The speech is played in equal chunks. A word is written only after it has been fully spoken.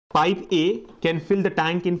pipe A can fill the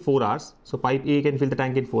tank in 4 hours. So pipe A can fill the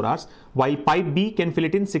tank in 4 hours, while pipe B can fill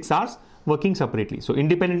it in 6 hours, working separately. So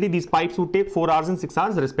independently, these pipes would take 4 hours and 6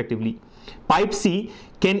 hours respectively. Pipe C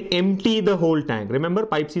can empty the whole tank. Remember,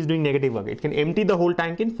 pipe C is doing negative work. It can empty the whole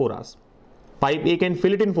tank in 4 hours. Pipe A can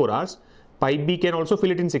fill it in 4 hours. Pipe B can also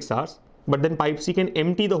fill it in 6 hours. But then pipe C can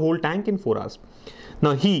empty the whole tank in 4 hours.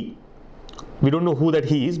 Now we don't know who that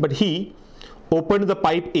he is, but he opened the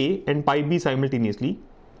pipe A and pipe B simultaneously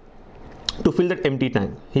to fill that empty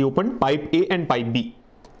tank. He opened pipe A and pipe B.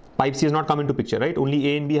 Pipe C has not come into picture, right? Only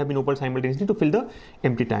A and B have been opened simultaneously to fill the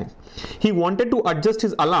empty tank. He wanted to adjust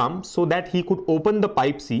his alarm so that he could open the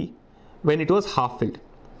pipe C when it was half filled.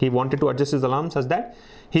 He wanted to adjust his alarm such that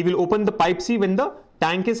he will open the pipe C when the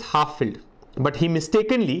tank is half filled. But he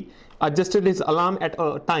mistakenly adjusted his alarm at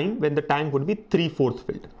a time when the tank would be 3/4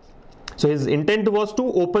 filled. So his intent was to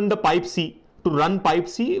open the pipe C, to run pipe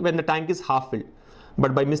C when the tank is half filled.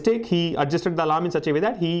 But by mistake, he adjusted the alarm in such a way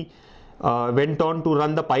that he went on to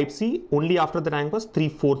run the pipe C only after the tank was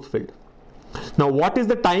 3/4 filled. Now, what is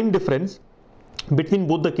the time difference between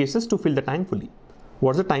both the cases to fill the tank fully?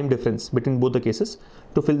 What's the time difference between both the cases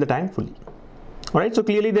to fill the tank fully? Alright, so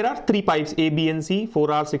clearly there are 3 pipes, A, B and C,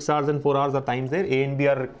 4 hours, 6 hours and 4 hours are times there. A and B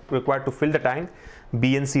are required to fill the tank.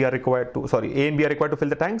 B and C are required to, A and B are required to fill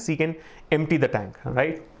the tank. C can empty the tank,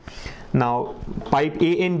 right? Now, pipe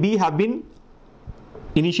A and B have been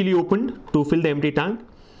initially opened to fill the empty tank.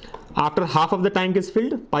 After half of the tank is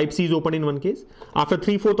filled, pipe C is opened in one case. After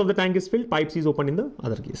 3/4 of the tank is filled, pipe C is opened in the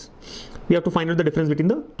other case. We have to find out the difference between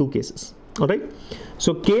the two cases. Alright,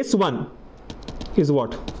 so case 1 is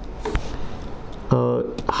what?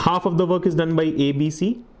 Half of the work is done by A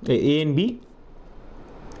and B,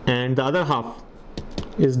 and the other half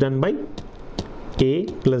is done by A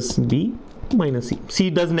plus B minus C. C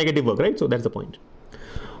does negative work, right? So that's the point.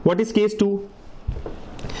 What is case 2?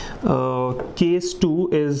 Case 2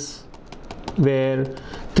 is where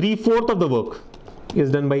 3/4 of the work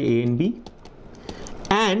is done by A and B,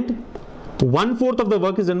 and 1/4 of the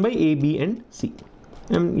work is done by A, B and C.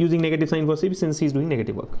 I'm using negative sign for C since he's doing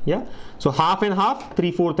negative work. Yeah. So half and half,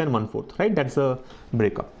 3/4 and 1/4, right? That's the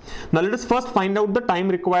breakup. Now let us first find out the time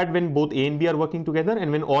required when both A and B are working together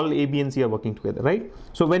and when all A, B and C are working together, right?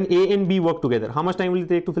 So when A and B work together, how much time will it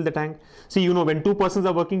take to fill the tank? See, you know, when two persons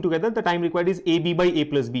are working together, the time required is AB by A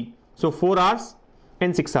plus B. So 4 hours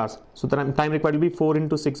and 6 hours. So the time required will be 4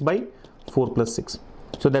 into 6 by 4 plus 6.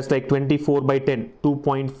 So that's like 24 by 10,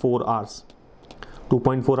 2.4 hours.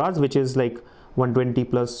 2.4 hours, which is like 120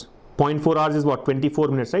 plus 0.4 hours is what? 24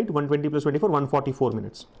 minutes, right? 120 plus 24, 144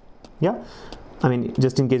 minutes. Yeah. I mean,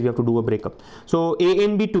 just in case we have to do a breakup. So A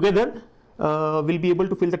and B together will be able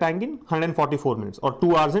to fill the tank in 144 minutes or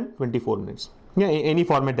 2 hours and 24 minutes. Yeah, any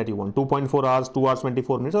format that you want. 2.4 hours, 2 hours,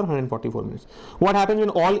 24 minutes or 144 minutes. What happens when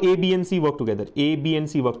all A, B and C work together? A, B and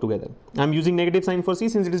C work together. I'm using negative sign for C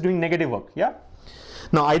since it is doing negative work. Yeah.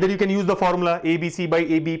 Now either you can use the formula ABC by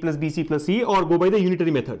AB plus BC plus C or go by the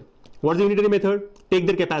unitary method. What's the unitary method? Take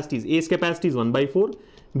their capacities. A's capacity is 1 by 4,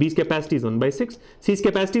 B's capacity is 1 by 6, C's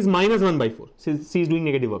capacity is minus 1 by 4. C is doing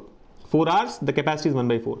negative work. 4 hours, the capacity is 1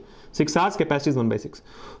 by 4. 6 hours, capacity is 1 by 6.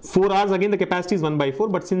 4 hours, again the capacity is 1 by 4,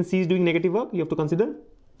 but since C is doing negative work, you have to consider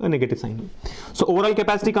a negative sign. So overall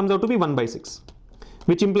capacity comes out to be 1 by 6,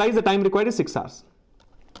 which implies the time required is 6 hours.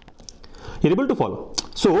 You're able to follow.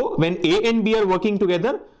 So when A and B are working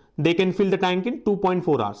together, they can fill the tank in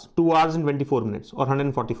 2.4 hours, 2 hours and 24 minutes or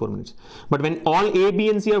 144 minutes. But when all A, B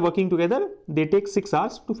and C are working together, they take 6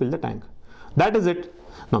 hours to fill the tank. That is it.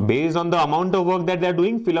 Now based on the amount of work that they are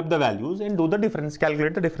doing, fill up the values and do the difference,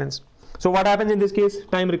 calculate the difference. So what happens in this case?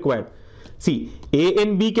 Time required. See, A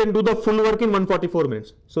and B can do the full work in 144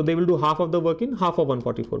 minutes. So they will do half of the work in half of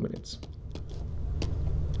 144 minutes.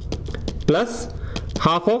 Plus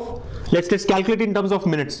half of, let's calculate in terms of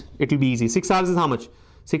minutes. It will be easy. 6 hours is how much?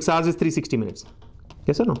 6 hours is 360 minutes.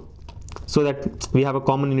 Yes or no? So that we have a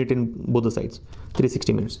common unit in both the sides.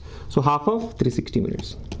 360 minutes. So half of 360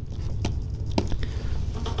 minutes.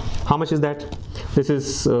 How much is that? This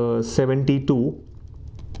is 72.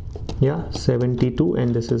 Yeah, 72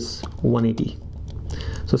 and this is 180.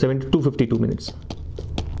 So 52 minutes.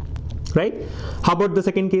 Right? How about the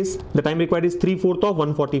second case? The time required is 3/4 of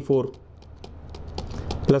 144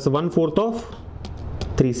 plus 1/4 of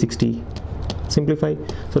 360. Simplify.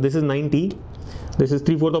 So this is 90. This is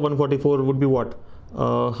 3/4 of 144 would be what?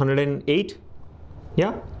 108.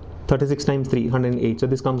 Yeah. 36 times 3, 108. So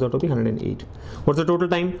this comes out to be 108. What's the total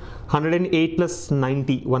time? 108 plus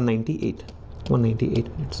 90, 198. 198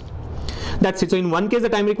 minutes. That's it. So in one case the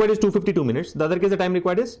time required is 252 minutes. The other case the time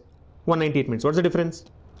required is 198 minutes. What's the difference?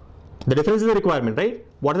 The difference is the requirement, right?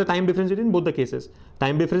 What is the time difference in both the cases?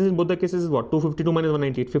 Time difference in both the cases is what? 252 minus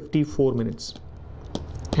 198, 54 minutes.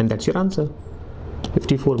 And that's your answer.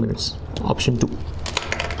 54 minutes. Option 2.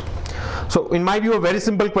 So in my view, a very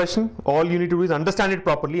simple question. All you need to do is understand it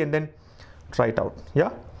properly and then try it out.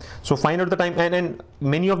 Yeah. So find out the time, and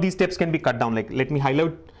many of these steps can be cut down. Like, let me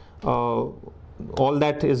highlight all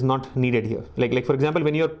that is not needed here. Like for example,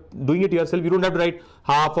 when you're doing it yourself, you don't have to write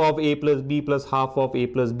half of A plus B plus half of A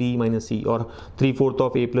plus B minus C, or 3/4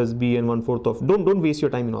 of A plus B and 1/4 of. Don't waste your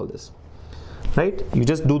time in all this, right? You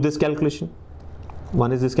just do this calculation.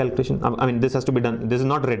 One is this calculation. I mean, this has to be done. This is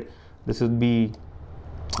not red. This would be,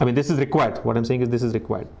 I mean, this is required. What I'm saying is this is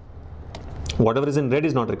required. Whatever is in red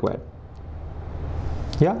is not required.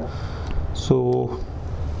 Yeah. So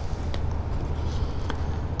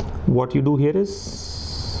what you do here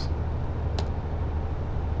is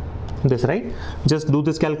this, right? Just do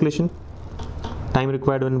this calculation. Time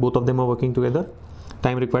required when both of them are working together.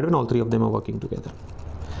 Time required when all three of them are working together.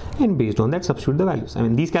 And based on that, substitute the values. I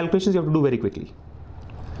mean, these calculations you have to do very quickly.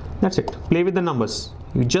 That's it. Play with the numbers.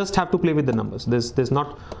 You just have to play with the numbers. There's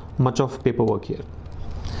not much of paperwork here.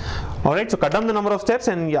 Alright, so cut down the number of steps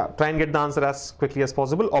and yeah, try and get the answer as quickly as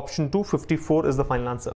possible. Option 2, 54 is the final answer.